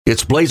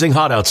It's blazing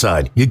hot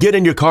outside. You get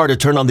in your car to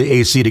turn on the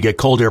AC to get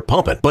cold air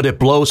pumping, but it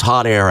blows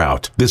hot air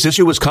out. This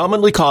issue is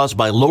commonly caused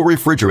by low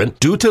refrigerant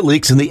due to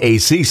leaks in the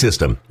AC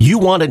system. You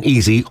want an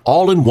easy,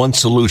 all-in-one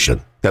solution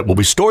that will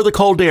restore the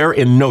cold air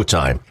in no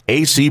time.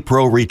 AC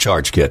Pro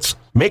Recharge Kits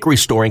make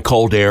restoring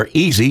cold air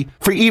easy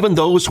for even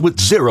those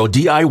with zero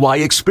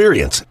DIY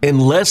experience in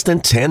less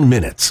than 10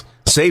 minutes.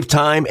 Save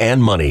time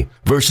and money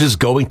versus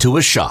going to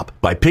a shop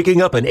by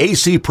picking up an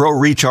AC Pro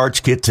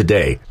Recharge Kit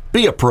today.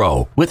 Be a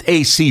pro with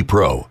AC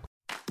Pro.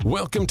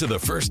 Welcome to the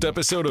first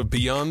episode of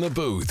Beyond the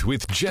Booth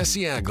with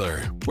Jesse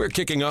Agler. We're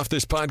kicking off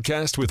this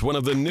podcast with one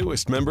of the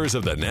newest members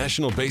of the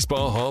National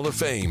Baseball Hall of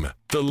Fame,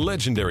 the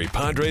legendary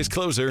Padres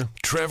closer,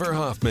 Trevor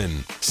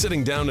Hoffman,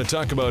 sitting down to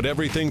talk about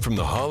everything from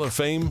the Hall of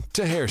Fame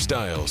to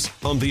hairstyles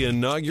on the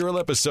inaugural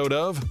episode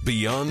of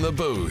Beyond the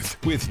Booth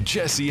with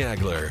Jesse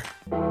Agler.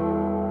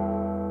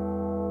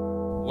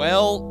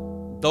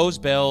 Well, those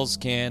bells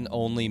can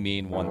only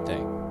mean one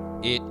thing.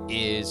 It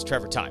is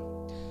Trevor time.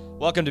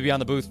 Welcome to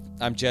Beyond the Booth.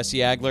 I'm Jesse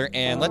Agler,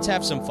 and let's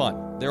have some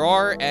fun. There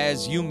are,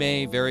 as you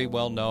may very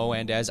well know,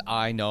 and as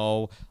I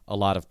know, a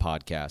lot of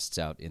podcasts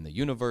out in the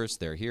universe.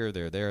 They're here,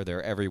 they're there,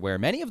 they're everywhere.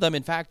 Many of them,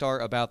 in fact,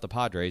 are about the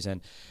Padres, and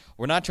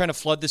we're not trying to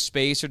flood the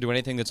space or do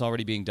anything that's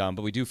already being done,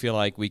 but we do feel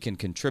like we can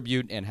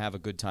contribute and have a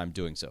good time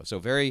doing so. So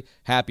very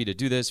happy to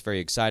do this, very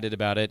excited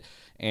about it,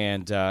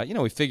 and,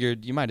 we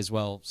figured you might as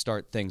well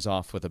start things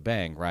off with a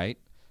bang, right?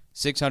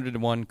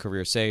 601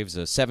 career saves,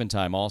 a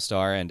 7-time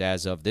All-Star, and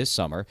as of this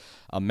summer,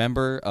 a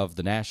member of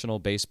the National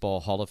Baseball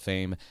Hall of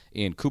Fame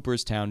in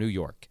Cooperstown, New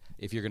York.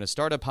 If you're going to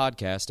start a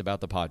podcast about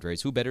the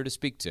Padres, who better to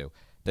speak to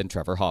than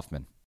Trevor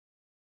Hoffman?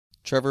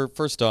 Trevor,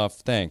 first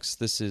off, thanks.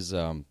 This is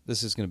going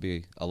to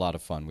be a lot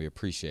of fun. We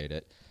appreciate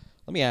it.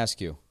 Let me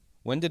ask you,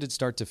 when did it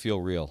start to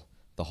feel real,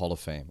 the Hall of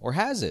Fame, or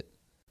has it?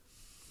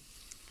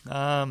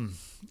 Not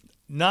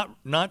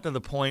to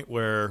the point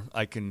where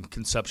I can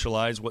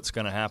conceptualize what's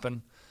going to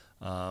happen.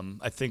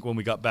 I think when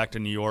we got back to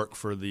New York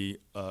for the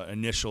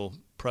initial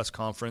press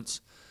conference,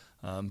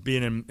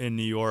 being in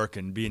New York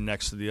and being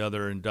next to the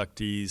other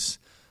inductees,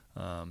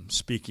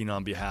 speaking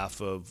on behalf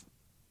of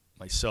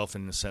myself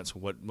in the sense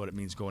of what it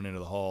means going into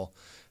the hall,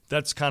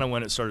 that's kind of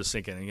when it started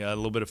sinking. You got a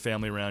little bit of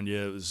family around you.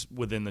 It was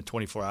within the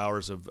 24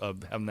 hours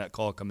of having that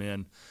call come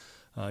in.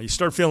 You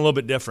start feeling a little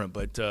bit different,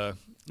 but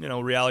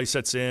reality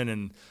sets in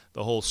and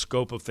the whole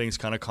scope of things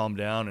kind of calm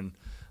down, and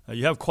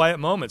you have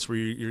quiet moments where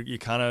you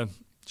kind of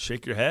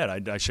shake your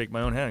head. I shake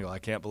my own head and go, I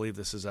can't believe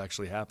this has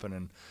actually happened,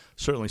 and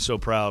certainly so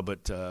proud,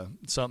 but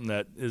something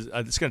that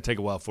it's going to take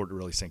a while for it to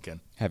really sink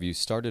in. Have you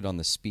started on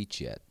the speech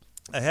yet?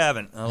 I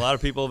haven't. A lot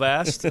of people have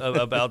asked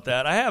about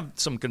that. I have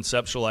some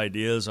conceptual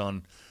ideas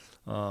on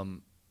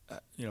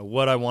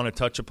what I want to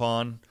touch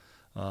upon.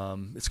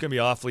 It's going to be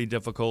awfully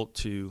difficult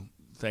to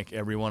thank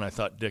everyone. I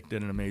thought Dick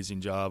did an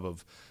amazing job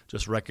of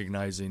just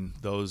recognizing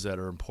those that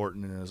are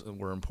important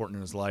were important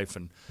in his life,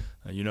 and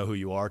you know who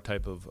you are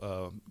type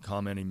of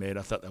comment he made.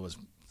 I thought that was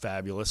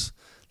fabulous.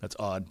 That's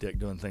odd, Dick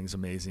doing things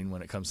amazing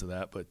when it comes to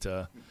that. But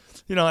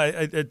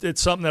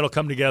it's something that'll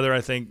come together,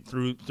 I think,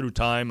 through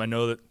time. I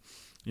know that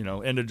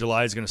end of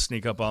July is going to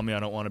sneak up on me. I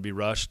don't want to be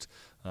rushed.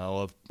 I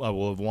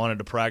will have wanted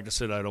to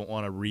practice it. I don't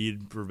want to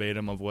read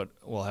verbatim of what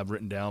we'll have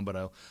written down, but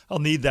I'll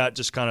need that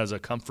just kind of as a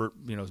comfort,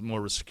 more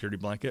of a security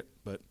blanket.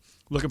 But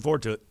looking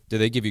forward to it. Do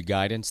they give you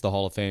guidance, the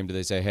Hall of Fame? Do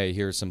they say, hey,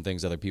 here's some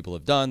things other people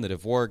have done that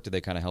have worked? Do they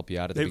kind of help you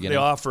out at the beginning? They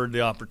offered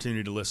the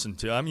opportunity to listen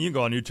to. I mean, you can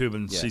go on YouTube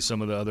and see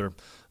some of the other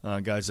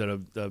guys that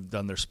have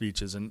done their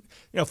speeches. And,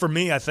 for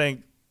me, I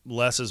think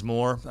less is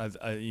more.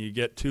 You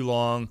get too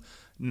long.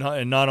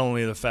 Not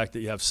only the fact that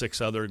you have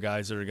 6 other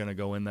guys that are going to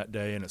go in that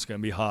day and it's going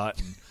to be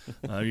hot,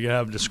 and you're going to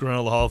have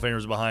disgruntled Hall of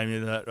Famers behind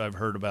you that I've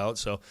heard about.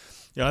 So,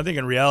 I think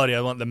in reality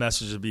I want the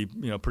message to be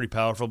pretty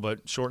powerful,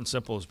 but short and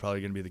simple is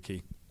probably going to be the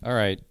key. All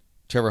right.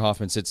 Trevor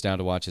Hoffman sits down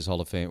to watch his Hall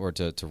of Fame or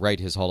to write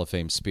his Hall of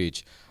Fame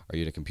speech. Are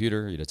you at a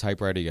computer? Are you at a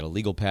typewriter? You got a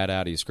legal pad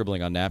out? Are you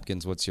scribbling on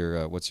napkins? What's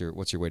your way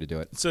to do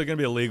it? It's going to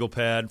be a legal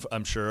pad,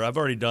 I'm sure. I've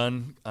already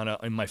done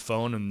in my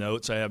phone and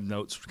notes. I have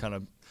notes kind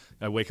of.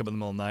 I wake up in the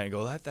middle of the night and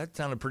go, that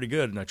sounded pretty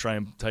good, and I try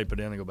and type it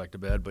in and go back to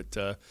bed.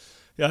 But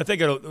I think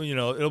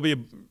it'll be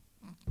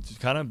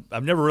kind of.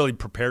 I've never really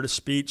prepared a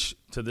speech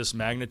to this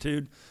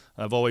magnitude.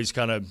 I've always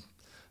kind of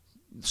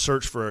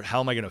searched for how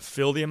am I going to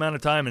fill the amount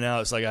of time, and now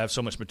it's like I have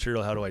so much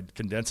material. How do I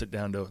condense it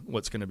down to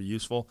what's going to be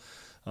useful?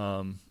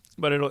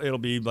 But it'll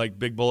be like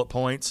big bullet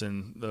points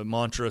and the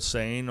mantra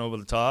saying over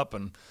the top,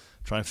 and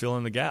try and fill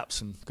in the gaps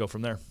and go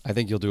from there. I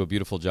think you'll do a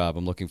beautiful job.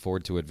 I'm looking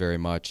forward to it very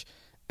much.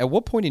 At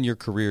what point in your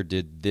career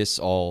did this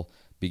all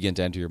begin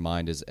to enter your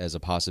mind as a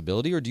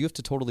possibility, or do you have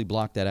to totally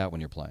block that out when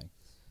you're playing?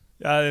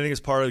 Yeah, I think it's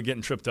part of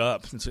getting tripped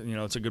up. It's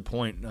a good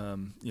point.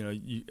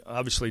 You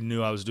obviously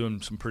knew I was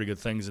doing some pretty good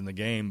things in the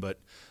game, but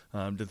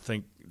to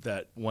think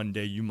that one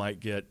day you might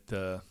get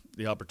the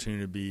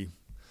opportunity to be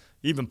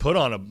even put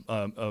on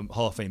a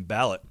Hall of Fame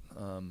ballot,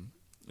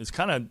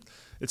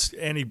 it's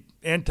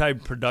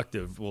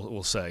anti-productive.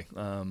 We'll say.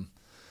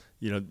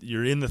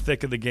 You're in the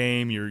thick of the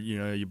game.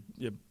 You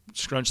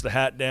scrunch the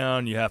hat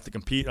down. You have to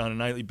compete on a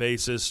nightly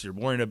basis. You're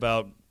worrying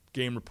about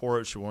post-game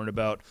reports. You're worrying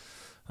about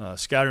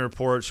scouting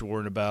reports. You're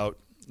worrying about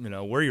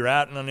where you're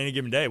at on any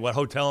given day. What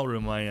hotel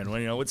room am I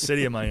in? What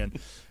city am I in?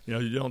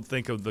 You don't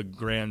think of the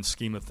grand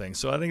scheme of things.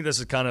 So I think this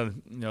is kind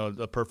of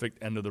a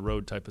perfect end of the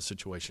road type of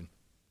situation.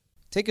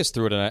 Take us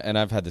through it, and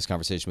I've had this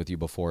conversation with you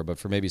before, but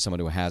for maybe someone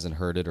who hasn't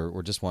heard it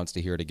or just wants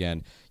to hear it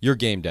again, your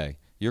game day,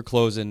 you're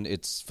closing,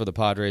 it's for the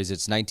Padres,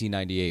 it's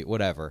 1998,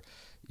 whatever.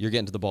 You're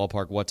getting to the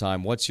ballpark, what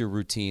time? What's your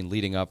routine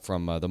leading up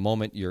from the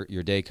moment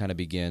your day kind of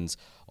begins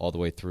all the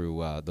way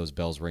through those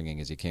bells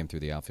ringing as you came through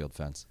the outfield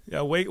fence?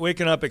 Yeah,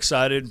 waking up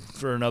excited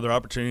for another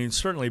opportunity,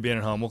 certainly being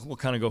at home. We'll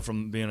kind of go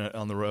from being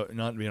on the road,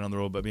 not being on the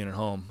road, but being at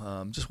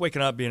home. Just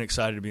waking up, being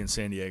excited to be in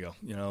San Diego.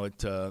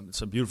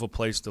 It's a beautiful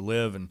place to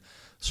live and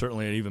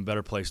certainly an even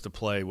better place to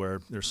play where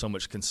there's so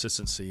much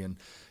consistency. And,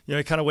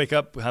 you kind of wake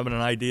up having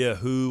an idea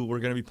who we're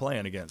going to be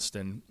playing against.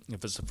 And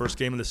if it's the first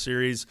game of the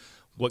series,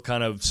 what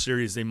kind of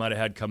series they might have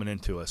had coming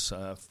into us.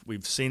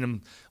 We've seen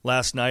them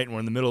last night, and we're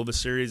in the middle of a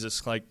series.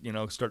 It's like,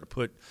 start to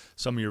put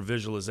some of your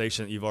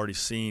visualization that you've already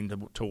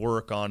seen to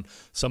work on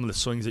some of the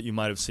swings that you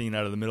might have seen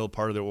out of the middle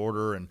part of their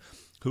order and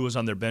who was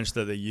on their bench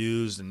that they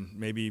used and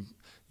maybe,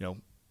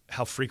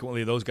 how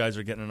frequently those guys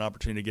are getting an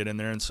opportunity to get in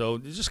there. And so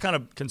you're just kind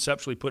of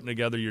conceptually putting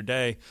together your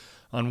day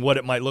on what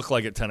it might look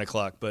like at 10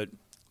 o'clock. But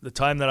the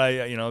time that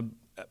I,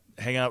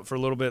 hang out for a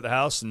little bit at the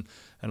house and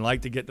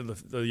like to get to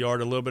the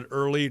yard a little bit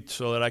early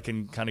so that I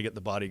can kind of get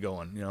the body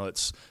going.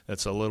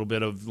 It's a little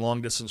bit of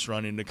long-distance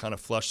running to kind of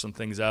flush some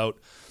things out.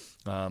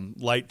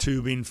 Light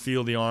tubing,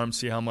 feel the arm,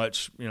 see how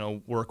much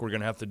work we're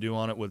going to have to do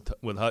on it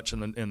with Hutch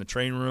in the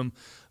training room.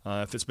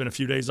 If it's been a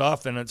few days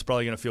off, then it's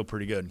probably going to feel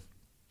pretty good.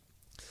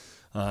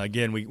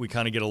 Again, we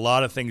kind of get a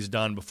lot of things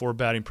done before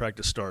batting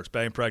practice starts.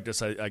 Batting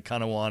practice, I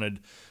kind of wanted,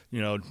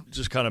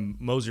 just kind of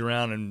mosey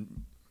around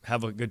and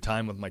have a good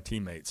time with my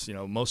teammates.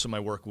 Most of my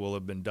work will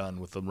have been done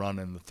with the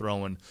running, the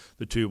throwing,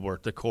 the tube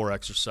work, the core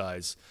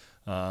exercise,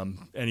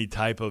 any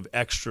type of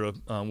extra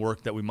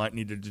work that we might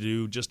need to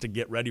do just to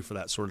get ready for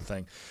that sort of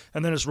thing.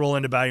 And then just roll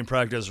into batting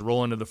practice,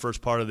 roll into the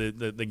first part of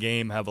the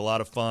game, have a lot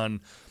of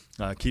fun.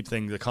 Keep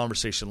the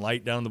conversation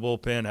light down in the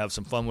bullpen, have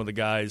some fun with the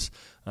guys.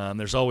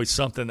 There's always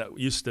something that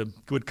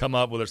would come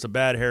up, whether it's a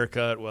bad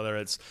haircut, whether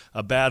it's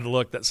a bad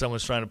look that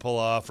someone's trying to pull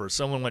off, or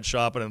someone went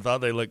shopping and thought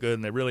they looked good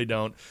and they really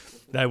don't.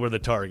 That were the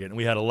target. And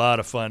we had a lot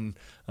of fun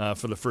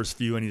for the first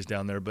few innings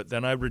down there. But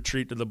then I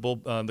retreat to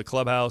the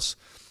clubhouse,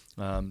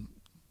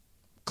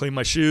 clean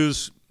my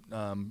shoes,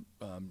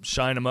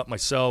 shine them up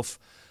myself,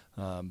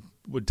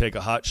 would take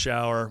a hot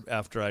shower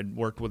after I'd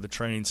worked with the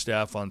training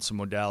staff on some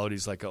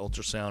modalities like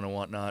ultrasound and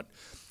whatnot,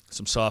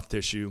 some soft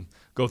tissue,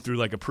 go through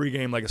like a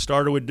pregame like a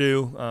starter would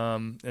do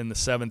in the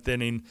seventh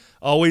inning.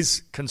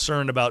 Always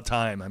concerned about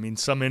time. I mean,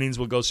 some innings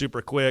will go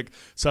super quick,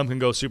 some can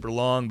go super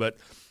long, but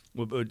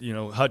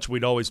Hutch,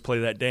 we'd always play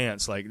that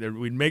dance. Like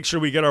we'd make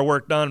sure we get our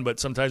work done, but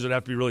sometimes it'd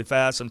have to be really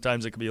fast.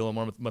 Sometimes it could be a little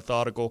more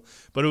methodical.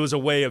 But it was a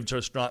way of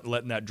just not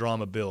letting that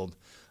drama build.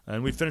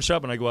 And we finish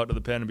up, and I go out to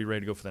the pen and be ready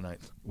to go for the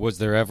ninth. Was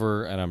there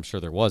ever, and I'm sure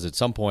there was at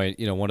some point,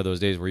 one of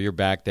those days where you're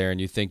back there and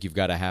you think you've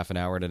got a half an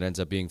hour and it ends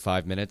up being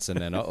 5 minutes, and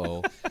then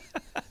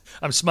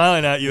I'm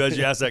smiling at you as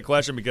you ask that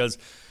question because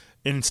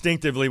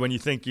instinctively when you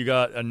think you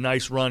got a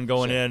nice run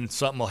going in,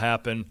 something will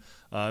happen.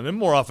 And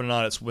more often than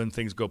not, it's when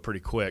things go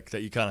pretty quick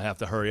that you kind of have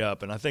to hurry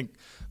up. And I think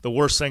the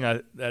worst thing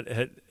that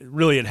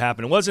had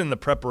happened, it wasn't in the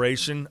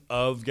preparation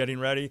of getting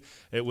ready.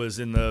 It was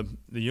in the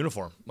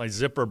uniform. My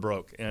zipper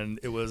broke, and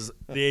it was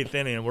the eighth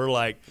inning, and we're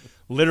like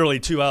literally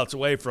 2 outs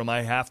away from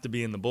I have to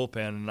be in the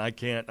bullpen, and I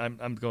can't.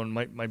 I'm going.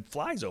 My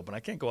fly's open. I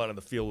can't go out of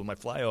the field with my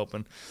fly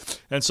open.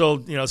 And so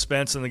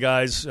Spence and the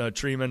guys,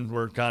 Treeman,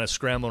 were kind of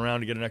scrambling around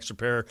to get an extra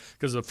pair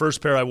because the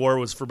first pair I wore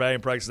was for batting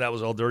practice. That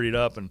was all dirtied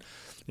up and.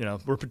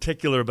 We're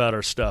particular about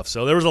our stuff.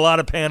 So there was a lot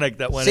of panic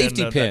that went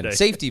Safety in pin. that day.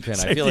 Safety pin.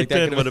 I feel like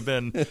that would have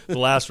been the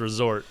last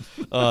resort.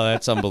 Oh,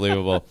 that's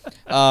unbelievable.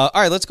 All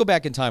right, let's go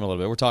back in time a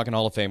little bit. We're talking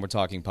Hall of Fame. We're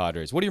talking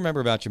Padres. What do you remember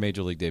about your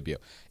Major League debut?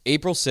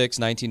 April 6,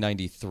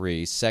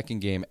 1993, second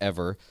game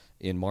ever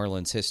in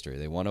Marlins history.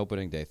 They won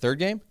opening day. Third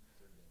game?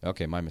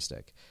 Okay, my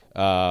mistake.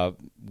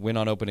 Win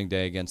on opening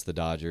day against the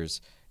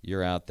Dodgers.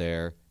 You're out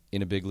there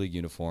in a big league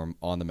uniform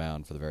on the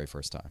mound for the very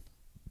first time.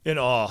 In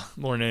awe,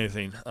 more than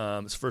anything.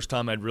 It's the first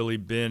time I'd really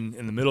been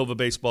in the middle of a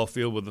baseball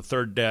field with the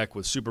third deck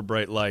with super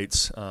bright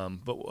lights.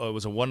 But it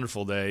was a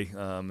wonderful day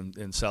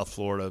in South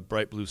Florida,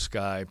 bright blue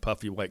sky,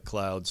 puffy white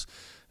clouds.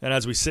 And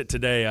as we sit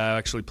today, I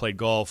actually played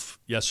golf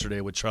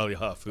yesterday with Charlie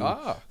Huff, who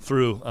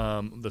threw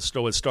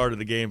started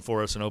the game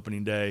for us on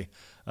opening day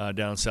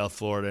down in South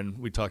Florida. And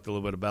we talked a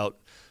little bit about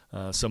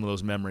some of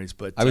those memories.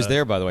 But I was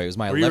there, by the way. It was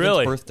my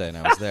 11th birthday, and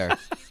I was there.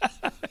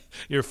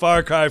 You're a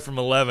far cry from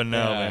 11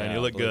 now, man. Yeah, you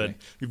look good.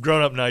 You've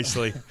grown up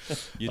nicely.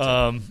 You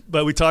too.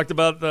 But we talked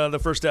about the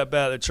first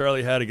at-bat that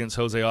Charlie had against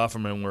Jose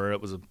Offerman where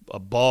it was a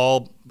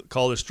ball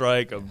called a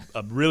strike,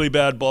 a really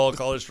bad ball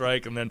called a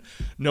strike, and then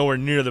nowhere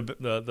near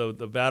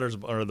the batters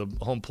or the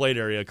home plate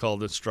area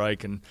called a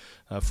strike, and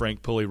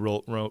Frank Pulley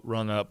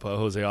rung up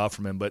Jose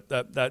Offerman. But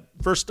that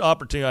first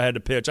opportunity I had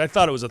to pitch, I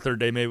thought it was a third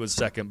day, maybe it was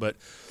second, but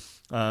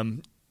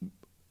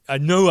I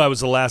knew I was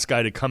the last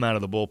guy to come out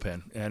of the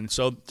bullpen. And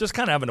so just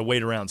kind of having to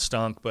wait around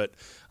stunk. But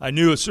I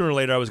knew sooner or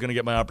later I was going to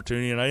get my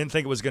opportunity, and I didn't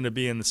think it was going to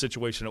be in the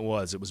situation it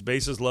was. It was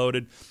bases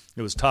loaded.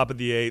 It was top of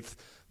the 8th,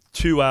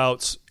 2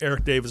 outs,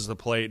 Eric Davis at the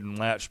plate, and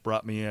Latch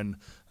brought me in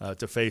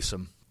to face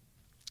him.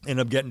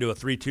 Ended up getting to a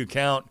 3-2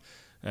 count,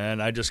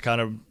 and I just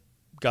kind of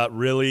got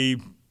really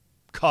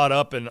caught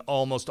up in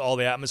almost all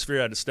the atmosphere.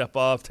 I had to step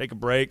off, take a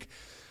break,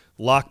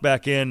 lock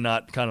back in,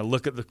 not kind of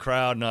look at the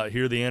crowd, not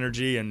hear the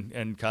energy,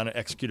 and kind of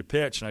execute a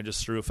pitch. And I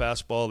just threw a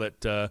fastball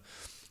that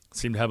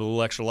seemed to have a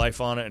little extra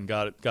life on it, and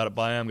got it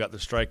by him, got the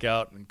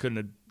strikeout, and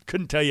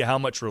couldn't tell you how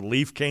much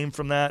relief came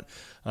from that,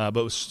 but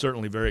was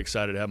certainly very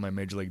excited to have my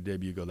Major League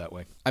debut go that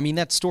way. I mean,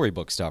 that's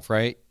storybook stuff,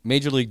 right?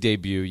 Major League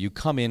debut, you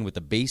come in with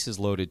the bases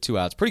loaded, 2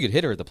 outs, pretty good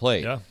hitter at the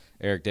plate. Yeah.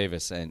 Eric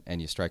Davis, and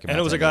you strike him out. And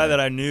it was a guy that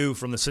I knew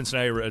from the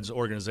Cincinnati Reds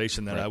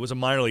organization that I was a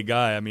minor league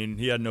guy. I mean,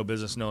 he had no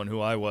business knowing who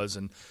I was.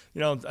 And,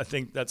 I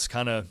think that's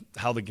kind of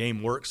how the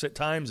game works at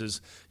times, is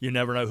you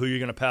never know who you're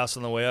going to pass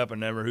on the way up and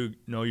never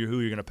know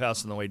who you're going to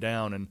pass on the way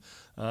down. And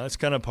it's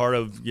kind of part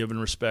of giving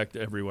respect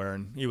everywhere.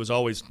 And he was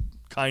always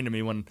kind to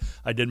me when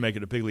I did make it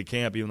to big league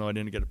camp, even though I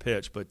didn't get a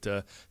pitch. But,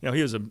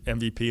 he was an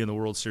MVP in the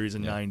World Series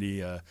in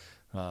 90.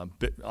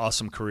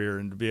 Awesome career,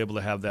 and to be able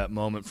to have that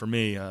moment for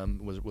me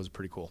was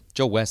pretty cool.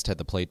 Joe West had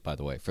the plate, by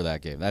the way, for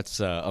that game.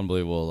 That's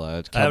unbelievable.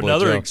 I have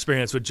another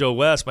experience with Joe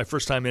West. My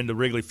first time into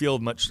Wrigley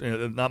Field,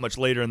 not much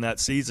later in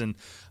that season.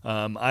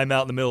 I'm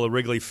out in the middle of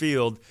Wrigley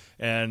Field,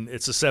 and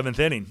it's the 7th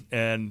inning,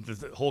 and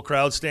the whole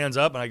crowd stands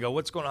up, and I go,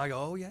 "What's going on?" I go,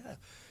 "Oh yeah,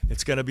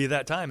 it's going to be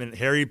that time." And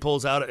Harry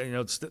pulls out,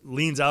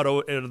 leans out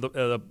of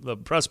the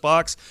press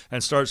box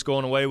and starts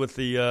going away with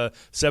the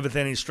 7th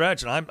inning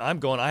stretch. And I'm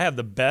going, I have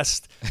the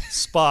best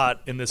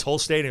spot in this whole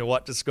stadium to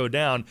watch this go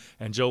down.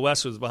 And Joe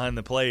West was behind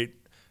the plate,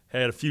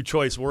 had a few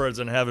choice words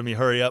and having me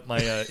hurry up my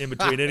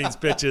in-between innings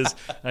pitches.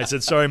 And I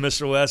said, "Sorry,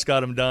 Mr. West,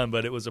 got him done,"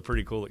 but it was a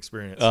pretty cool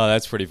experience. Oh,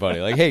 that's pretty funny.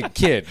 Like, hey,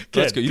 kid,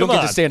 let's go. You don't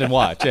get to stand and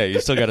watch. Yeah, you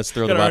still got to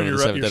throw the bottom of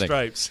the 7th inning.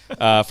 Stripes.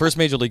 First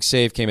Major League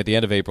save came at the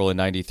end of April in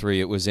 '93.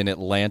 It was in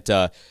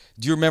Atlanta.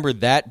 Do you remember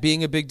that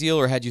being a big deal,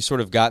 or had you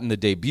sort of gotten the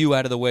debut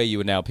out of the way? You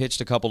had now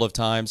pitched a couple of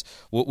times.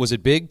 Was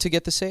it big to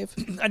get the save?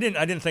 I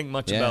didn't think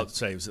much about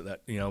saves at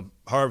that.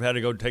 Harv had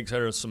to go take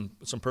care of some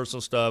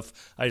personal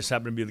stuff. I just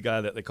happened to be the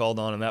guy that they called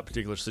on in that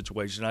particular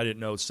situation. I didn't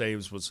know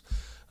saves was,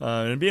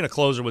 and being a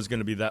closer was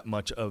going to be that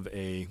much of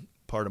a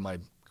part of my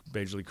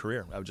Major League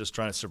career. I was just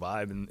trying to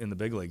survive in the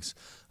big leagues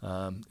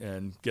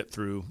and get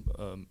through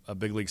a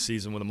big league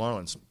season with the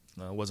Marlins.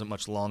 It wasn't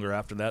much longer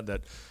after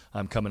that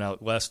I'm coming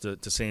out west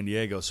to San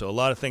Diego. So a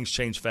lot of things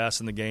changed fast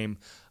in the game.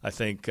 I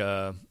think,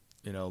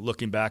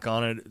 looking back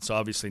on it, it's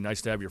obviously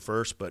nice to have your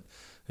first, but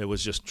it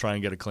was just try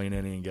and get a clean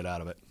inning and get out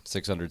of it.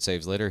 600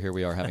 saves later, here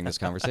we are having this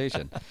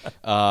conversation.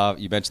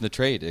 You mentioned the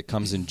trade. It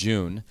comes in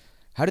June.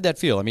 How did that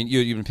feel? I mean,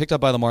 you've been picked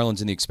up by the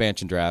Marlins in the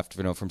expansion draft,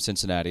 from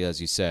Cincinnati,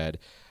 as you said.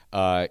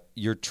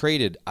 You're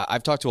traded.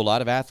 I've talked to a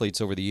lot of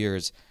athletes over the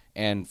years,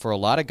 and for a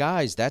lot of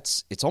guys,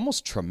 it's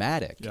almost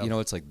traumatic. Yep.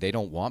 It's like, they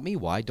don't want me.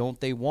 Why don't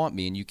they want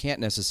me? And you can't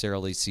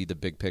necessarily see the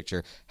big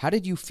picture. How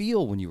did you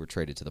feel when you were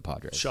traded to the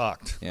Padres?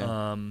 Shocked.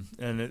 Yeah.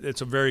 And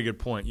it's a very good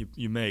point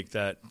you make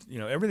that,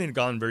 everything had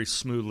gone very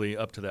smoothly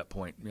up to that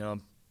point.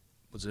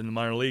 Was in the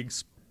minor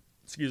leagues,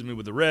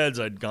 with the Reds.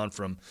 I'd gone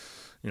from,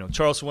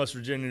 Charleston, West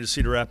Virginia to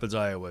Cedar Rapids,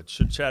 Iowa,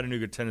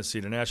 Chattanooga,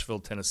 Tennessee to Nashville,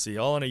 Tennessee,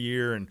 all in a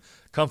year, and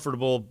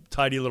comfortable,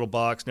 tidy little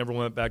box. Never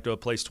went back to a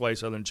place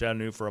twice other than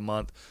Chattanooga for a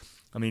month.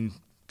 I mean,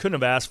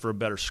 couldn't have asked for a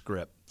better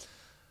script.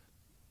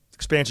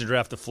 Expansion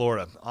draft to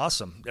Florida.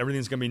 Awesome.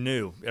 Everything's going to be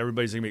new.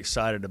 Everybody's going to be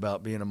excited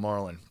about being a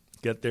Marlin.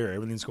 Get there.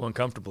 Everything's going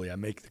comfortably. I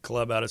make the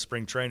club out of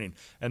spring training.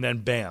 And then,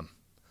 bam,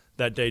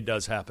 that day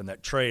does happen.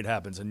 That trade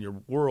happens, and your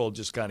world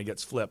just kind of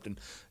gets flipped. And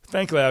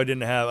thankfully,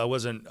 I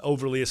wasn't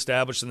overly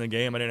established in the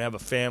game. I didn't have a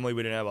family.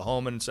 We didn't have a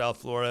home in South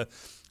Florida.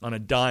 On a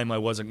dime, I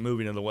wasn't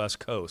moving to the West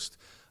Coast.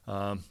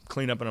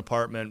 Cleaned up an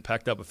apartment,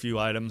 packed up a few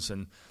items,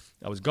 and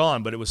I was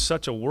gone. But it was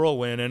such a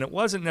whirlwind, and it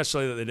wasn't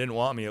necessarily that they didn't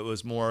want me. It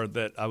was more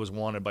that I was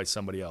wanted by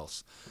somebody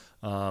else.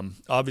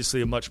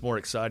 Obviously, a much more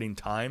exciting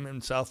time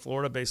in South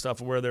Florida based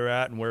off of where they're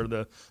at and where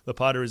the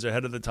Padres are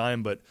ahead of the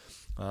time. But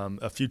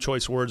a few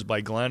choice words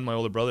by Glenn, my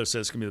older brother,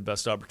 says it's going to be the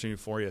best opportunity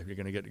for you. You're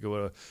going to get to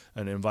go to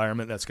an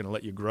environment that's going to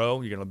let you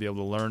grow. You're going to be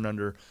able to learn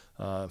under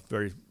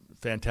very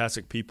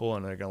fantastic people,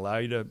 and they're going to allow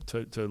you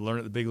to learn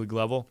at the big league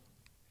level.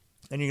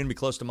 And you're going to be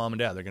close to mom and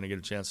dad. They're going to get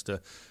a chance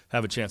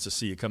to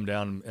see you come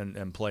down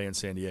and play in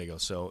San Diego.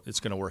 So it's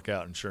going to work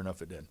out, and sure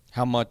enough, it did.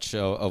 How much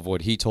of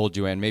what he told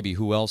you, and maybe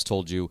who else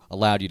told you,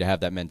 allowed you to have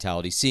that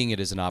mentality, seeing it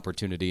as an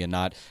opportunity and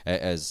not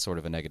as sort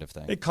of a negative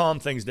thing? It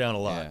calmed things down a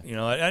lot, and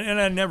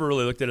I never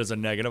really looked at it as a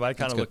negative. I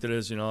kind of looked at it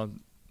as,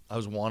 I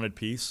was wanted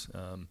piece.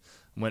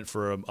 Went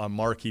for a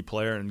marquee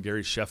player in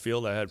Gary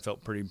Sheffield. I had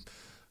felt pretty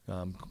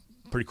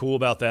cool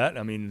about that.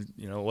 I mean,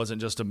 it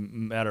wasn't just a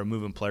matter of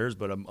moving players,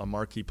 but a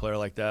marquee player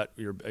like that,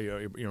 you're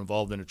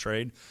involved in a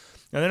trade.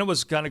 And then it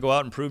was kind of go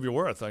out and prove your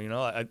worth.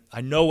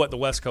 I know what the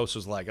West Coast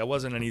was like. I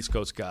wasn't an East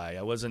Coast guy.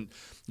 I wasn't,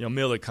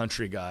 middle of the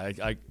country guy.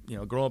 I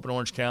growing up in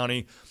Orange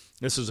County,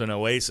 this is an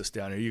oasis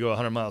down here. You go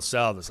 100 miles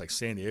south, it's like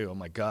San Diego. Oh,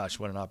 my gosh,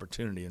 what an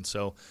opportunity. And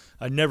so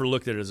I never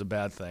looked at it as a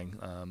bad thing.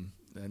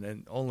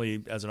 And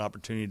only as an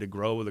opportunity to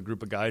grow with a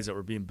group of guys that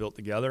were being built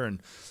together.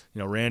 And,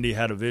 Randy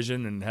had a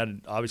vision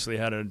and obviously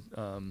had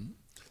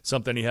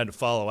something he had to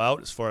follow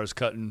out as far as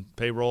cutting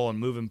payroll and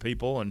moving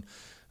people. And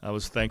I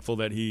was thankful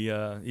that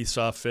he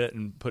saw fit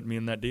and put me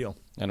in that deal.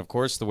 And, of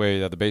course, the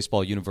way the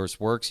baseball universe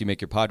works, you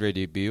make your Padre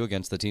debut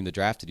against the team that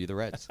drafted you, the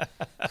Reds.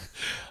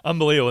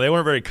 Unbelievable. They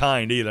weren't very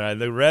kind either.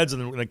 The Reds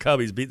and the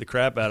Cubbies beat the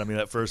crap out of me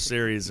that first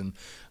series, and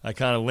I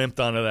kind of limped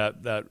onto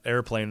that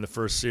airplane in the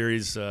first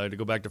series to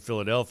go back to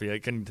Philadelphia,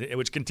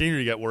 which continued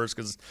to get worse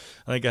because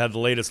I think I had the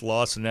latest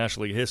loss in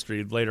National League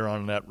history later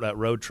on in that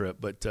road trip.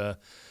 But the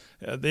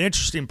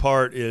interesting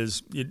part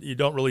is you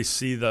don't really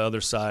see the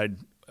other side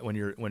when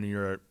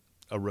you're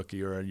a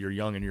rookie or you're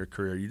young in your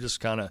career. You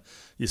just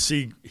you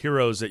see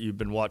heroes that you've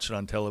been watching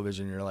on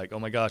television. And you're like, oh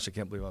my gosh, I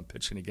can't believe I'm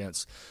pitching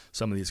against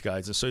some of these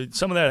guys. And so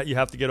some of that you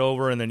have to get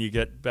over, and then you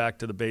get back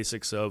to the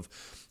basics of,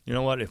 you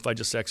know what, if I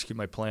just execute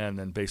my plan,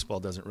 then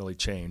baseball doesn't really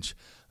change.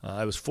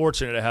 I was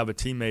fortunate to have a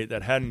teammate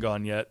that hadn't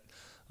gone yet.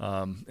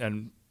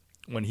 And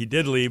when he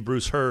did leave,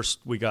 Bruce Hurst,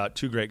 we got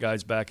two great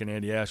guys back in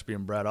Andy Ashby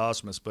and Brad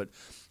Ausmus. But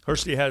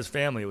Hursty had his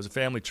family. It was a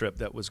family trip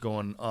that was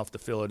going off to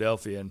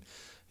Philadelphia. And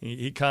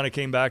he kind of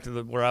came back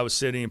to where I was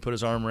sitting and put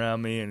his arm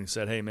around me and he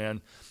said, hey,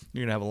 man,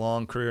 you're going to have a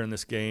long career in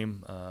this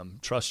game.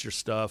 Trust your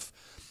stuff.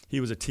 He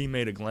was a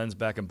teammate of Glenn's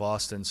back in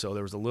Boston, so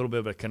there was a little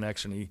bit of a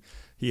connection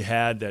he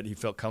had that he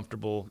felt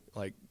comfortable,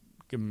 like,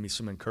 giving me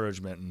some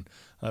encouragement, and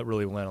that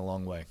really went a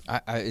long way.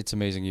 It's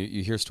amazing.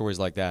 You hear stories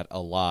like that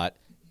a lot.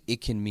 It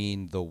can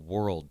mean the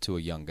world to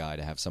a young guy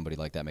to have somebody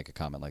like that make a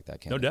comment like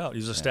that. No doubt.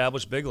 He's an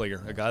established big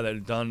leaguer, a guy that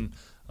had done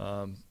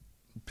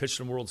pitched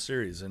in the World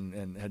Series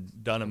and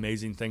had done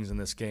amazing things in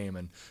this game.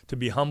 And to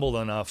be humbled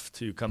enough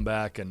to come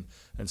back and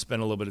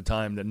spend a little bit of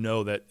time to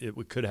know that it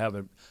could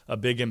have a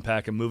big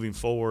impact in moving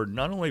forward,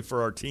 not only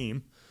for our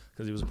team,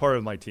 because he was a part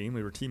of my team,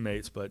 we were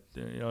teammates, but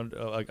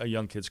a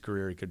young kid's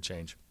career he could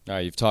change. All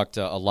right, you've talked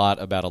a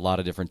lot about a lot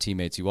of different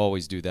teammates. You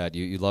always do that.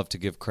 You love to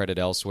give credit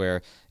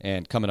elsewhere.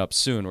 And coming up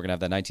soon, we're going to have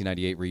that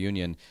 1998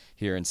 reunion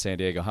here in San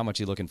Diego. How much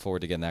are you looking forward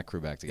to getting that crew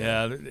back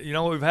together?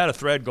 Yeah, we've had a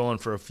thread going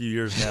for a few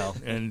years now,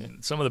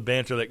 and some of the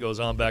banter that goes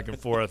on back and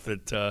forth,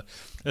 it's going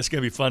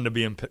to be fun to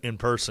be in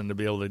person to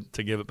be able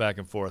to give it back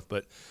and forth.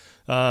 But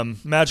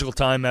magical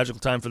time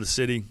for the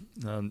city.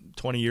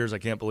 20 years, I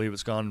can't believe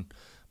it's gone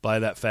by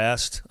that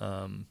fast.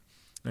 And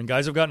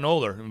guys have gotten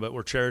older, but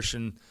we're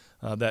cherishing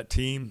that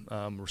team.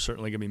 We're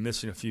certainly going to be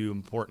missing a few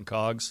important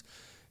cogs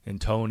in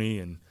Tony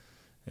and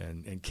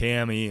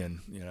Cammy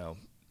and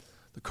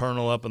the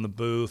Colonel up in the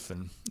booth,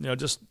 and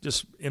just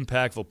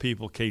impactful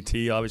people.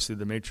 KT, obviously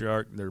the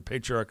matriarch, they're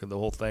patriarch of the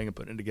whole thing and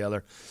putting it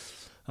together.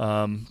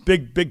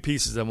 Big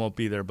pieces that won't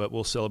be there, but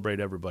we'll celebrate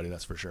everybody,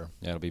 that's for sure.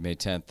 Yeah, it'll be May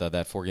 10th,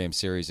 that 4-game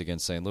series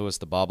against St. Louis,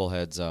 the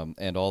bobbleheads,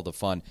 and all the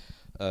fun.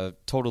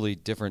 Totally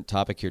different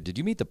topic here. Did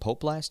you meet the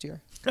Pope last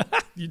year?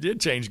 You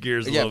did change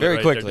gears a little bit. Yeah,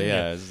 very quickly,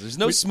 there, There's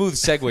no smooth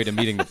segue to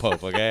meeting the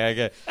Pope,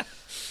 okay?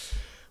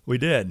 We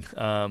did.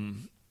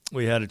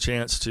 We had a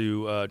chance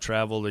to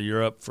travel to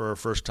Europe for our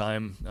first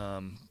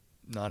time,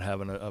 not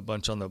having a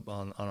bunch on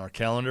our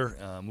calendar.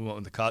 We went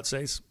with the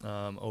Kotses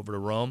over to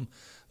Rome.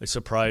 They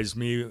surprised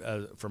me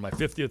for my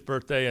 50th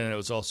birthday, and it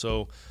was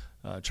also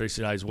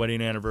Tracy and I's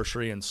wedding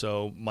anniversary. And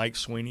so Mike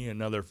Sweeney,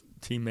 another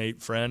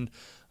teammate, friend,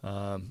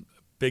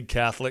 big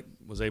Catholic,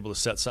 was able to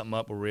set something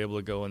up where we were able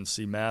to go and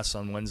see Mass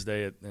on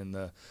Wednesday in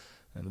the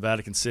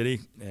Vatican City,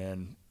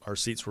 and our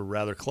seats were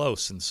rather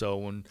close. And so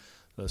when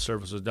the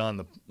service was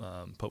done,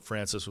 Pope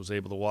Francis was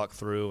able to walk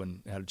through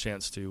and had a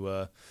chance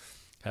to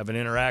have an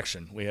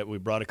interaction. We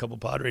brought a couple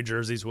Padre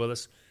jerseys with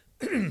us,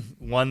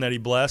 one that he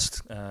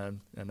blessed,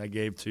 and I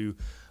gave to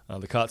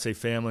the Kotze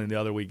family, and the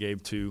other we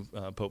gave to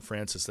Pope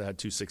Francis that had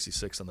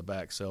 266 on the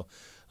back. So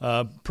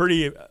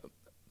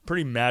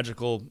pretty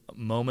magical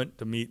moment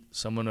to meet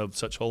someone of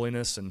such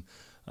holiness and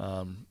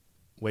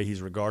way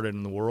he's regarded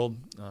in the world.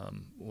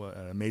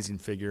 An amazing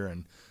figure,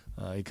 and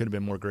he could have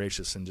been more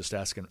gracious in just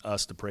asking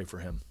us to pray for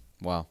him.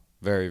 Wow,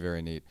 very,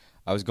 very neat.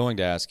 I was going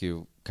to ask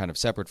you, kind of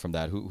separate from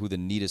that, who the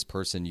neatest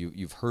person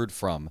you've heard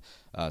from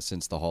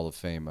since the Hall of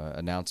Fame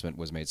announcement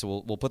was made.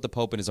 So we'll put the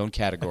Pope in his own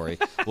category.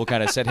 We'll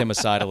kind of set him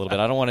aside a little bit.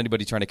 I don't want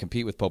anybody trying to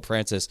compete with Pope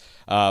Francis,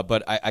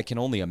 but I can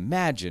only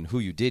imagine who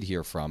you did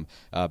hear from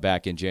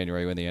back in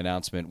January when the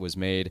announcement was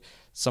made.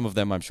 Some of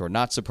them, I'm sure,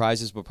 not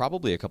surprises, but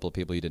probably a couple of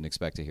people you didn't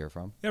expect to hear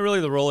from. Yeah,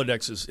 really, the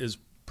Rolodex is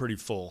pretty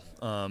full,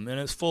 and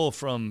it's full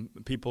from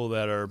people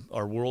that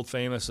are world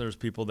famous. There's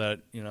people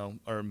that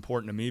are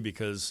important to me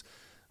because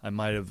I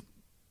might have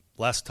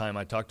last time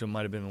I talked to him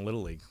might have been in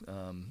Little League,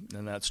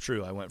 and that's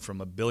true. I went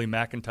from a Billy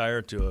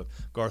McIntyre to a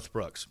Garth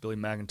Brooks. Billy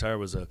McIntyre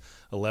was a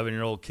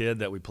 11-year-old kid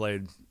that we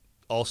played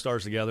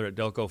All-Stars together at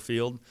Delco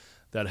Field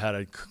that had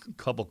a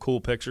couple cool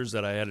pictures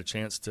that I had a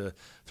chance to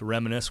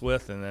reminisce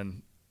with, and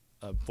then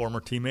a former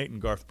teammate in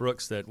Garth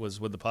Brooks that was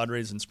with the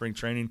Padres in spring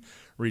training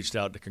reached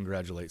out to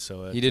congratulate.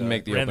 So he didn't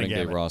make the opening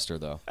day roster,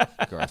 though,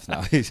 Garth.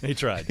 No, he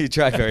tried. He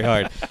tried very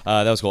hard.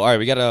 That was cool. All right,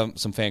 we got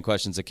some fan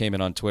questions that came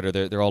in on Twitter.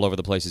 They're all over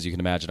the place, as you can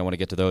imagine. I want to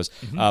get to those.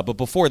 But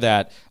before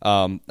that,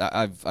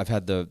 I've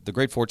had the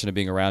great fortune of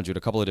being around you at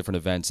a couple of different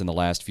events in the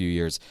last few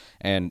years,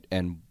 and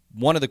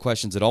one of the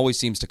questions that always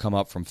seems to come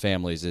up from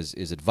families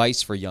is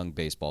advice for young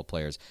baseball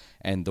players.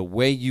 And the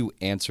way you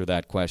answer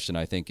that question,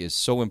 I think, is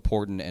so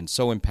important and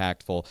so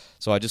impactful.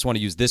 So I just want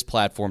to use this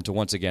platform to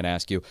once again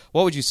ask you,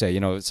 what would you say? You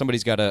know,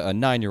 somebody's got a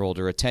 9-year-old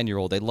or a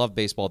 10-year-old. They love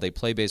baseball. They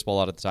play baseball a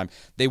lot of the time.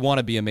 They want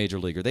to be a major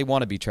leaguer. They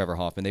want to be Trevor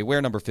Hoffman. They wear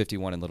number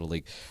 51 in Little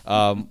League.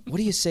 What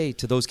do you say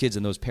to those kids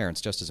and those parents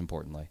just as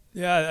importantly?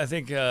 Yeah, I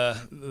think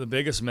the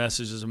biggest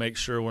message is to make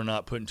sure we're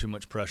not putting too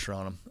much pressure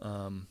on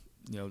them.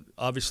 You know,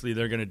 obviously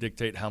they're going to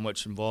dictate how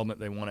much involvement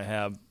they want to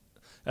have,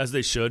 as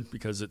they should,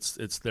 because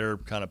it's their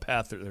kind of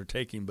path that they're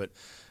taking. But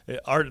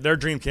their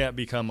dream can't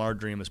become our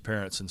dream as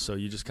parents, and so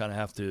you just kind of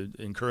have to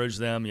encourage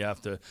them. You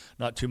have to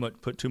not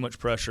put too much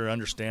pressure.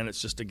 Understand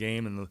it's just a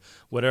game, and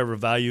whatever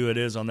value it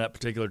is on that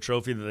particular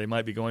trophy that they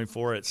might be going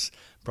for, it's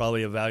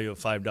probably a value of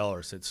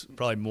 $5. It's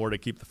probably more to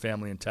keep the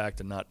family intact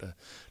and not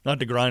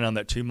to grind on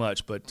that too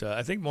much. But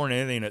I think more than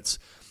anything, it's,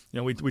 you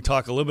know, we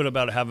talk a little bit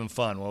about having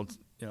fun. Well,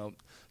 you know,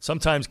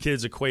 sometimes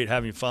kids equate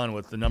having fun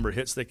with the number of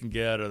hits they can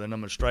get or the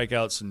number of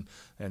strikeouts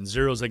and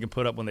zeros they can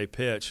put up when they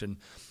pitch. And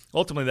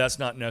ultimately, that's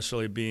not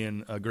necessarily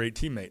being a great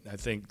teammate. I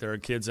think there are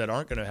kids that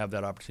aren't going to have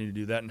that opportunity to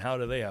do that, and how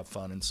do they have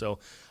fun? And so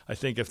I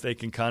think if they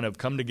can kind of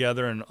come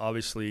together and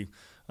obviously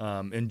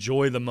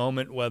enjoy the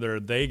moment,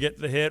 whether they get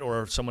the hit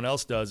or someone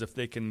else does, if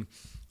they can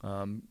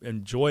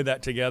enjoy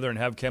that together and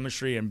have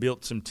chemistry and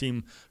build some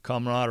team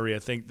camaraderie, I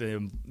think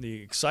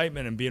the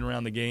excitement and being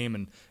around the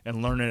game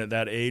and learning at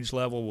that age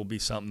level will be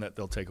something that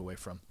they'll take away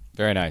from.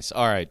 Very nice.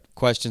 All right,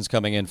 questions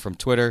coming in from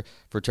Twitter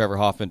for Trevor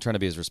Hoffman. Trying to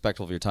be as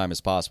respectful of your time as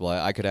possible.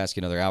 I could ask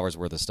you another hour's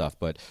worth of stuff,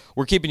 but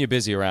we're keeping you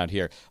busy around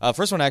here.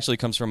 First one actually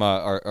comes from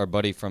our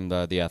buddy from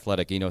the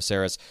Athletic, Eno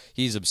Saris.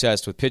 He's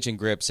obsessed with pitching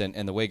grips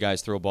and the way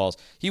guys throw balls.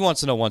 He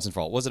wants to know once and for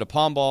all, was it a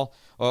palm ball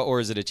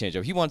or is it a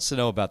changeup? He wants to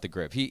know about the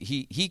grip.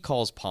 He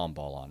calls palm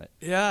ball on it.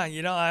 Yeah,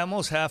 you know, I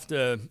almost have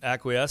to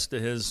acquiesce to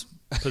his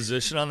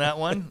position on that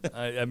one.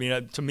 I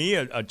mean, to me,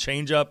 a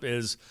changeup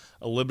is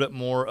a little bit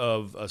more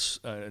of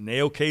an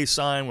A-OK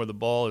sign where the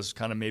ball is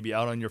kind of maybe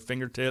out on your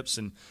fingertips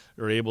and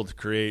you're able to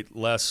create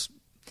less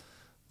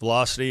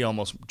velocity,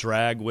 almost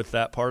drag with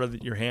that part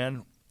of your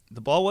hand.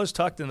 The ball was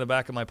tucked in the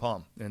back of my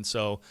palm. And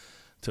so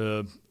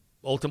to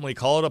ultimately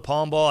call it a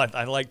palm ball,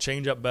 I like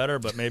changeup better,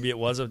 but maybe it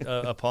was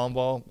a palm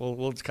ball.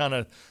 We'll kind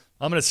of –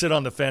 I'm going to sit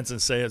on the fence and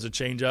say it's a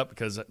changeup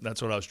because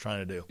that's what I was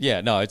trying to do.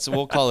 Yeah, no,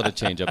 we'll call it a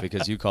changeup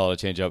because you call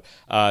it a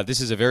changeup. This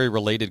is a very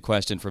related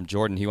question from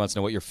Jordan. He wants to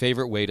know what your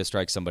favorite way to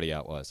strike somebody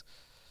out was.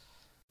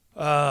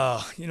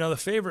 You know,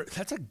 that's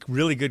a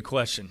really good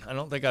question. I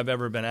don't think I've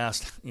ever been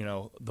asked, you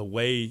know, the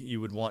way you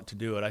would want to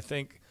do it. I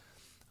think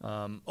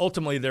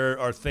ultimately there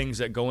are things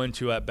that go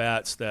into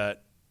at-bats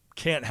that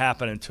can't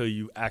happen until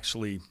you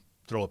actually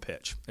throw a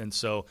pitch. And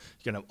so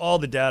you can have all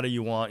the data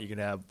you want. You can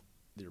have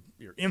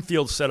your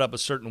infield set up a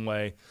certain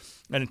way,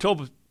 and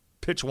until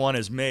pitch one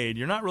is made,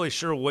 you're not really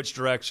sure which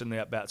direction the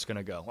at-bat's going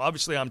to go.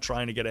 Obviously, I'm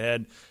trying to get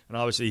ahead, and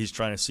obviously he's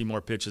trying to see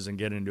more pitches and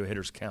get into a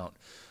hitter's count.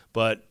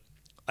 But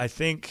I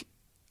think,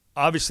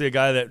 obviously, a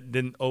guy that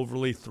didn't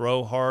overly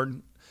throw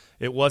hard,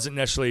 it wasn't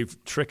necessarily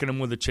tricking him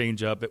with a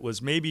changeup. It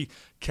was maybe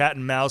cat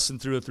and mousing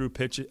through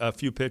a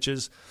few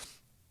pitches,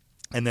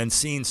 and then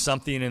seeing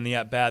something in the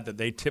at-bat that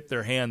they tip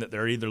their hand that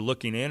they're either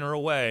looking in or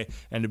away,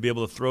 and to be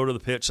able to throw to the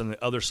pitch on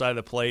the other side of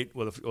the plate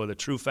with a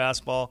true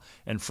fastball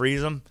and freeze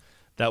them,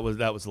 that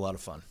was a lot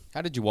of fun.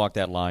 How did you walk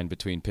that line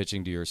between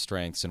pitching to your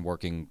strengths and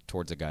working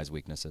towards a guy's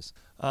weaknesses?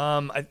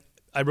 I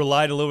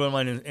relied a little bit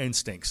on my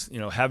instincts.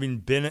 You know, having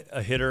been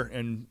a hitter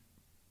and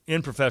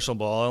in professional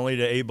ball, only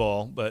to A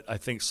ball, but I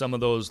think some of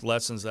those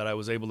lessons that I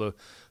was able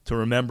to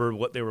remember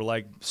what they were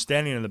like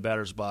standing in the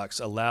batter's box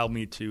allowed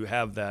me to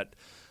have that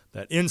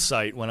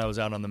insight when I was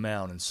out on the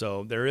mound. And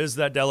so there is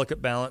that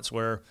delicate balance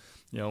where,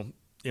 you know,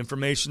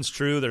 information's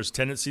true. There's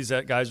tendencies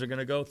that guys are going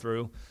to go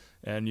through,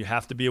 and you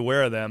have to be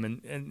aware of them.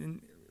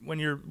 And when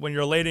you're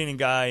a late inning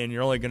guy and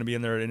you're only going to be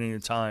in there at any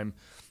time,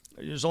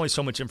 there's only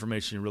so much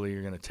information you really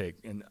are going to take.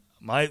 And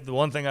the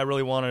one thing I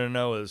really wanted to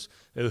know is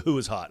who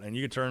was hot. And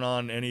you could turn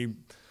on any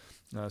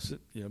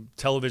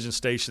television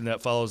station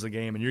that follows the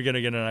game, and you're going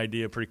to get an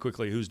idea pretty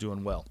quickly who's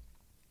doing well.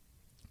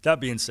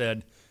 That being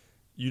said,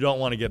 you don't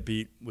want to get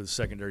beat with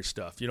secondary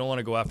stuff. You don't want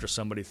to go after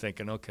somebody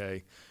thinking,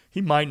 okay,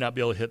 he might not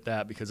be able to hit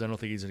that because I don't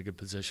think he's in a good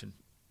position,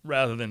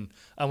 rather than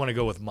I want to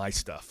go with my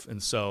stuff.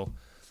 And so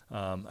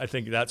I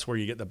think that's where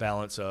you get the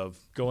balance of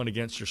going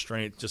against your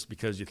strength just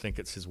because you think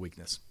it's his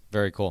weakness.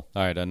 Very cool.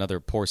 All right, another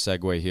poor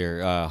segue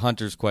here.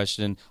 Hunter's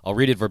question. I'll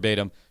read it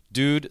verbatim.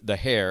 Dude, the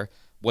hair,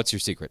 what's your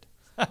secret?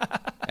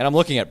 And I'm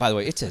looking at it, by the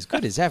way, it's as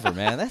good as ever,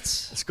 man.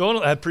 It's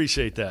going. I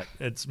appreciate that.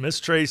 It's Miss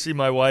Tracy,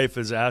 my wife,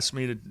 has asked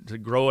me to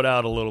grow it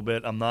out a little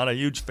bit. I'm not a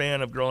huge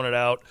fan of growing it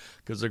out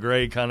because the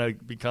gray kind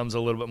of becomes a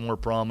little bit more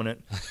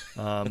prominent.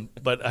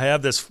 But I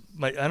have this.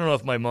 I don't know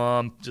if my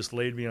mom just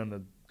laid me on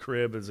the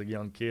crib as a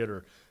young kid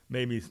or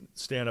made me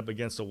stand up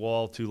against a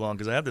wall too long,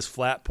 because I have this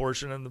flat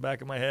portion in the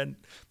back of my head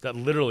that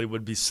literally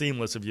would be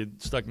seamless if you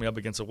stuck me up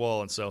against a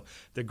wall. And so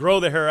to grow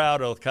the hair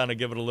out, it'll kind of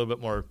give it a little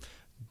bit more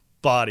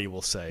body,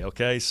 we'll say.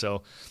 Okay,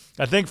 so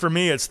I think for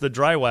me it's the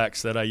dry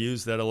wax that I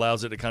use that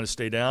allows it to kind of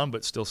stay down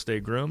but still stay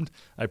groomed.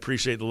 I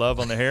appreciate the love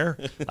on the hair.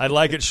 I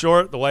like it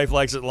short. The wife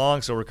likes it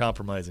long, so we're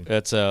compromising.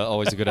 That's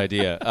always a good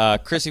idea.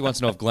 Chrissy wants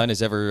to know if Glenn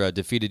has ever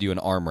defeated you in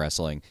arm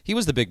wrestling. He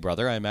was the big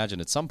brother, I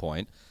imagine, at some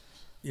point.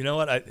 You know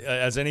what?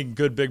 As any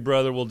good big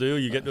brother will do,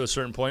 you get to a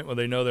certain point where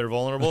they know they're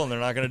vulnerable and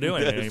they're not going to do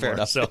anything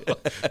anymore. So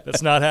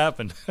that's not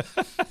happened.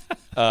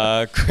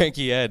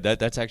 Cranky Ed,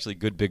 that's actually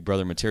good big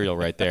brother material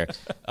right there.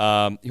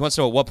 He wants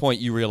to know at what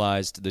point you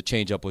realized the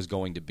changeup was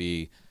going to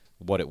be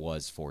what it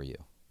was for you.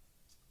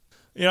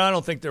 You know, I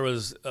don't think there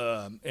was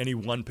any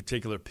one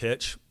particular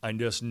pitch. I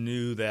just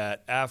knew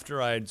that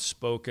after I'd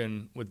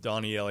spoken with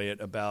Donnie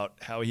Elliott about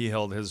how he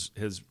held his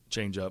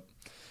changeup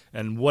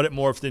and what it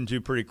morphed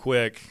into pretty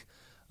quick.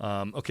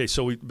 Okay,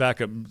 so we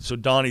back up. So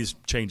Donnie's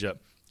changeup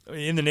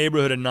in the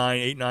neighborhood of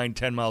 8, 9,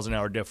 10 miles an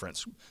hour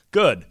difference.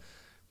 Good.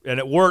 And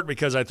it worked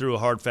because I threw a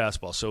hard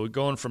fastball. So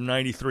going from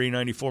 93,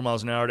 94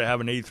 miles an hour to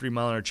have an 83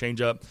 mile an hour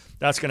changeup,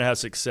 that's going to have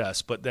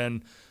success. But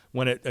then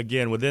when it,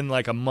 again, within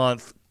like a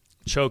month,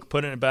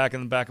 putting it back in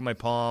the back of my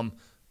palm,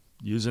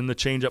 using the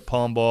changeup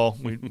palm ball,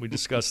 we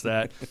discussed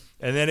that.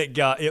 And then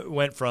it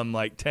went from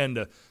like 10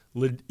 to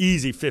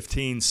easy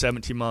 15,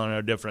 17 mile an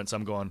hour difference.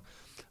 I'm going,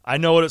 I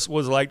know what it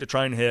was like to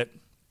try and hit.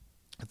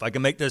 If I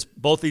can make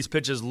both these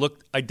pitches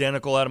look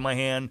identical out of my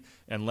hand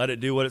and let it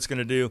do what it's going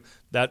to do,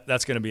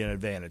 that's going to be an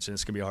advantage, and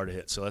it's going to be hard to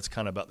hit. So that's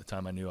kind of about the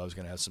time I knew I was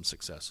going to have some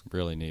success.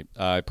 Really neat.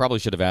 I probably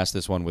should have asked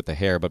this one with the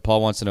hair, but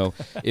Paul wants to know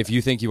if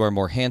you think you are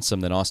more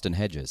handsome than Austin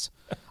Hedges.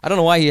 I don't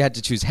know why he had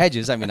to choose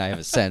Hedges. I mean, I have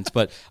a sense,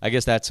 but I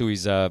guess that's who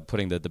he's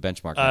putting the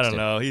benchmark next to. I don't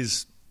know.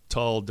 He's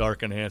tall,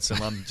 dark, and handsome.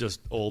 I'm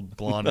just old,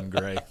 blonde, and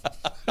gray.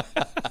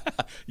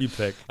 You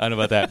pick. I don't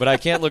know about that, but I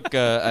can't look.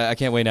 I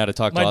can't wait now to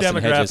talk to Austin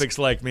Hedges. My demographics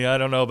like me. I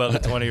don't know about the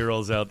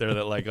 20-year-olds out there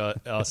that like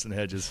Austin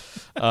Hedges.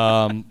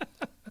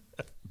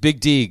 Big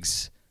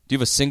Deegs, do you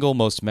have a single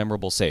most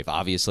memorable save?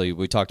 Obviously,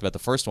 we talked about the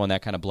first one.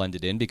 That kind of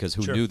blended in because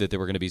who knew that there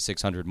were going to be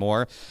 600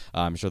 more?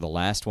 I'm sure the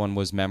last one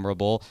was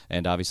memorable,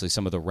 and obviously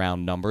some of the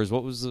round numbers.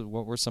 What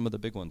were some of the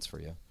big ones for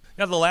you?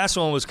 Yeah, the last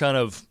one was kind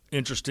of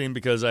interesting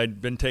because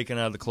I'd been taken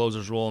out of the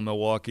closer's role in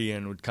Milwaukee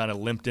and would kind of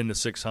limped into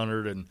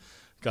 600 and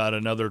got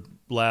another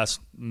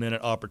last-minute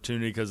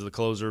opportunity because the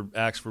closer,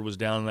 Axford, was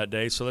down that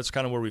day. So that's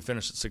kind of where we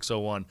finished at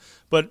 601.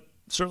 But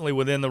certainly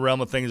within the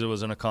realm of things, it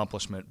was an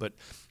accomplishment. But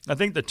I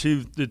think the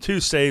two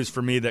saves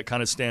for me that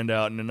kind of stand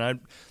out,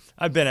 and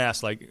I've been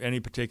asked, like,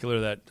 any particular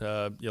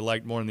that you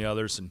liked more than the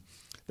others, and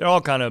they're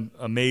all kind of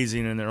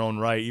amazing in their own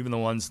right. Even the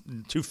ones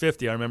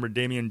 250, I remember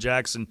Damian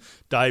Jackson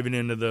diving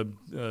into the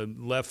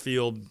left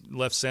field,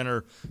 left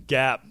center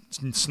gap,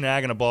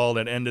 snagging a ball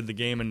that ended the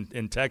game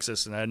in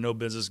Texas, and I had no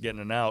business getting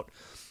an out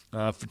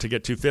to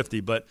get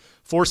 250. But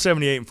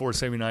 478 and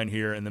 479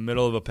 here in the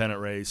middle of a pennant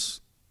race,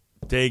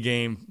 day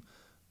game,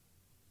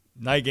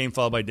 night game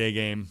followed by day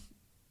game,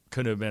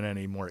 couldn't have been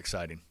any more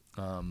exciting.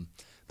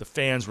 The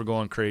fans were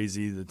going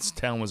crazy. The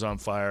town was on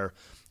fire.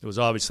 It was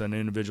obviously an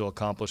individual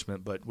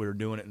accomplishment, but we were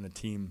doing it in the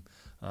team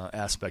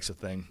aspects of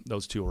thing.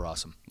 Those two were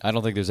awesome. I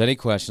don't think there's any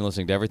question,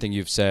 listening to everything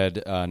you've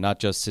said, not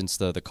just since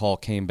the call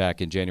came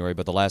back in January,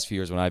 but the last few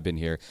years when I've been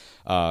here,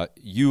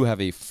 you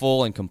have a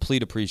full and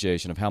complete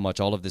appreciation of how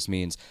much all of this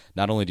means,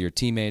 not only to your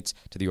teammates,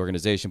 to the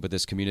organization, but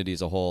this community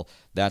as a whole.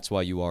 That's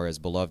why you are as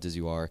beloved as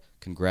you are.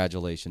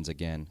 Congratulations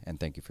again, and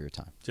thank you for your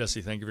time.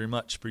 Jesse, thank you very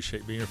much.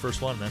 Appreciate being your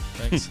first one, man.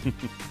 Thanks.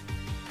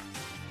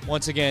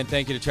 Once again,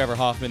 thank you to Trevor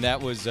Hoffman. That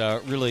was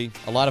really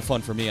a lot of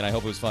fun for me, and I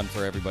hope it was fun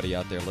for everybody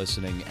out there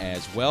listening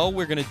as well.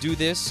 We're going to do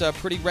this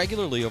pretty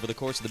regularly over the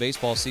course of the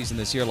baseball season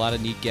this year. A lot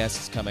of neat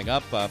guests coming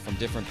up from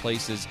different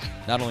places,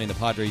 not only in the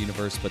Padre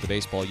universe, but the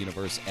baseball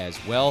universe as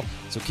well.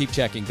 So keep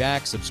checking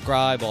back,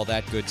 subscribe, all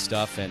that good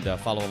stuff, and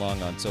follow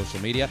along on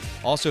social media.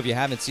 Also, if you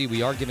haven't seen,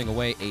 we are giving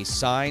away a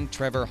signed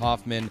Trevor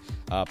Hoffman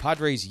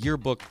Padres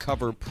yearbook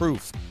cover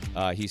proof.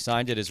 He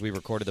signed it as we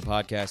recorded the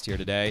podcast here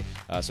today,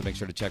 so make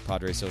sure to check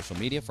Padres social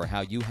media for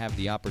how you have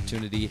the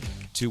opportunity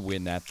to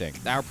win that thing.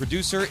 Our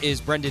producer is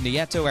Brendan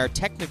Nieto. Our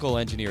technical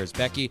engineer is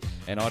Becky,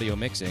 and audio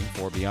mixing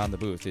for Beyond the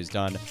Booth is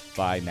done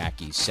by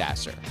Mackie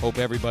Sasser. Hope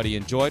everybody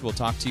enjoyed. We'll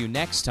talk to you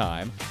next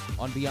time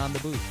on Beyond the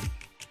Booth.